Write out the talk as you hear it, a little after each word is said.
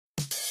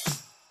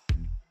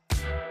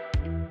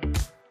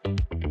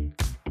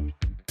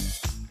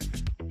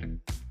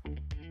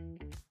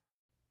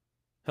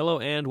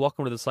Hello and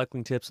welcome to the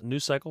Cycling Tips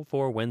news cycle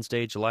for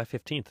Wednesday, July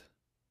 15th.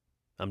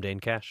 I'm Dane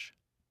Cash.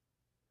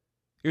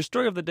 Your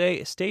story of the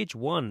day: Stage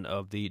 1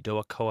 of the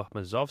Dookoła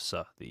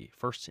Mazowsza, the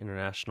first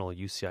international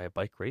UCI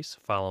bike race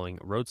following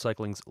road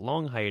cycling's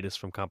long hiatus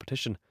from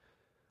competition,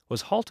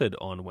 was halted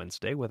on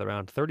Wednesday with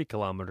around 30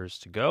 kilometers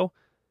to go.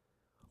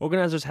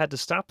 Organizers had to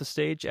stop the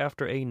stage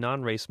after a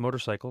non-race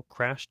motorcycle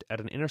crashed at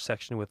an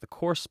intersection with the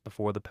course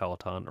before the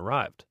peloton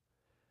arrived.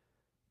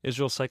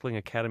 Israel Cycling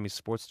Academy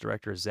sports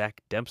director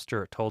Zach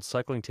Dempster told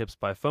Cycling Tips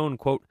by phone,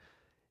 quote,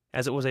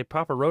 "As it was a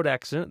proper road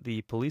accident,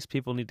 the police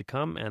people need to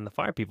come and the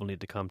fire people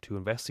need to come to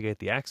investigate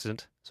the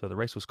accident, so the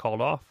race was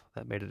called off.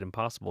 That made it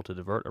impossible to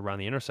divert around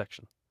the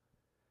intersection."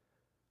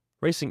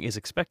 Racing is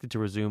expected to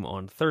resume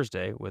on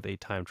Thursday with a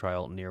time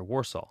trial near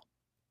Warsaw.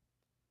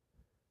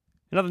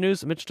 In other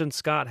news, Mitchelton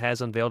Scott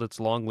has unveiled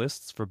its long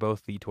lists for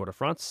both the Tour de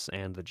France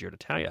and the Giro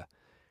d'Italia.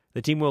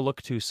 The team will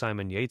look to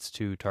Simon Yates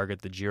to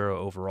target the Giro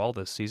overall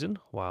this season,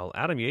 while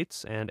Adam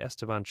Yates and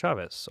Esteban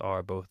Chaves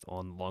are both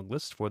on the long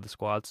list for the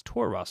squad's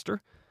Tour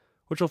roster,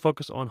 which will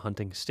focus on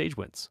hunting stage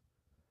wins.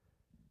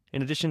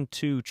 In addition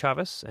to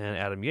Chaves and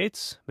Adam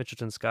Yates,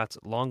 Mitchelton Scott's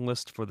long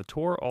list for the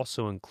Tour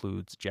also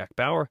includes Jack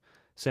Bauer,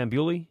 Sam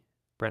Bewley,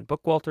 Brent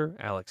Bookwalter,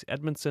 Alex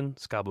Edmondson,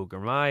 Skabu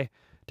Girmay,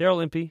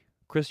 Daryl Impey,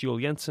 Chris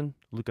Juul Jensen,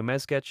 Luka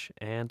Mezgec,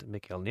 and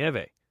Mikel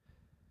Nieve.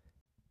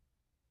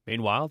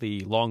 Meanwhile,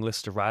 the long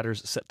list of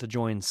riders set to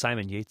join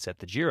Simon Yates at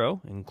the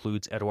Giro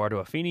includes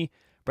Edoardo Affini,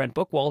 Brent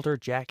Bookwalter,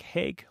 Jack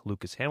Haig,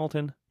 Lucas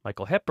Hamilton,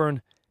 Michael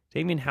Hepburn,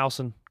 Damien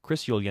Howson,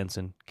 Chris Juul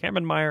Jensen,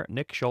 Cameron Meyer,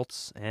 Nick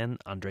Schultz, and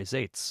Andre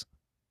Zates.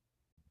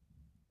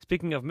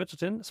 Speaking of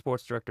Mitchelton,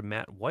 sports director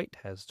Matt White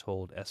has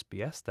told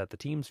SBS that the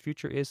team's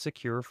future is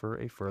secure for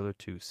a further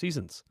 2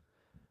 seasons.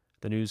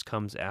 The news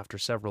comes after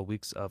several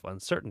weeks of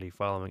uncertainty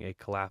following a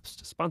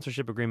collapsed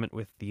sponsorship agreement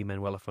with the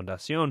Manuela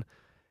Fundación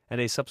and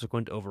a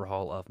subsequent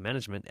overhaul of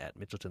management at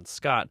Mitchelton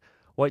Scott.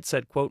 White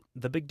said, quote,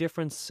 "The big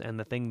difference and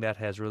the thing that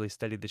has really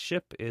steadied the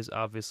ship is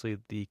obviously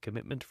the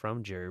commitment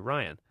from Jerry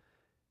Ryan.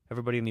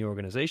 Everybody in the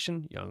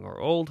organization, young or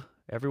old,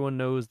 everyone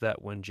knows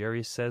that when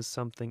Jerry says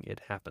something,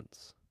 it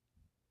happens."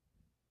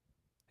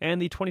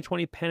 And the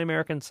 2020 Pan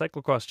American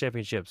Cyclocross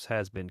Championships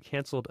has been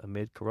canceled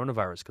amid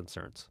coronavirus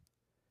concerns.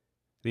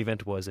 The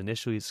event was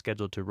initially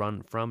scheduled to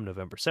run from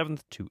November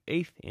 7th to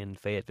 8th in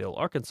Fayetteville,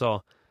 Arkansas,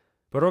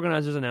 but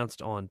organizers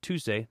announced on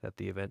Tuesday that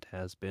the event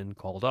has been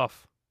called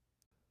off.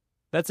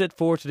 That's it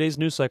for today's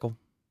news cycle.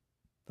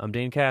 I'm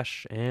Dane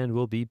Cash, and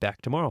we'll be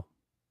back tomorrow.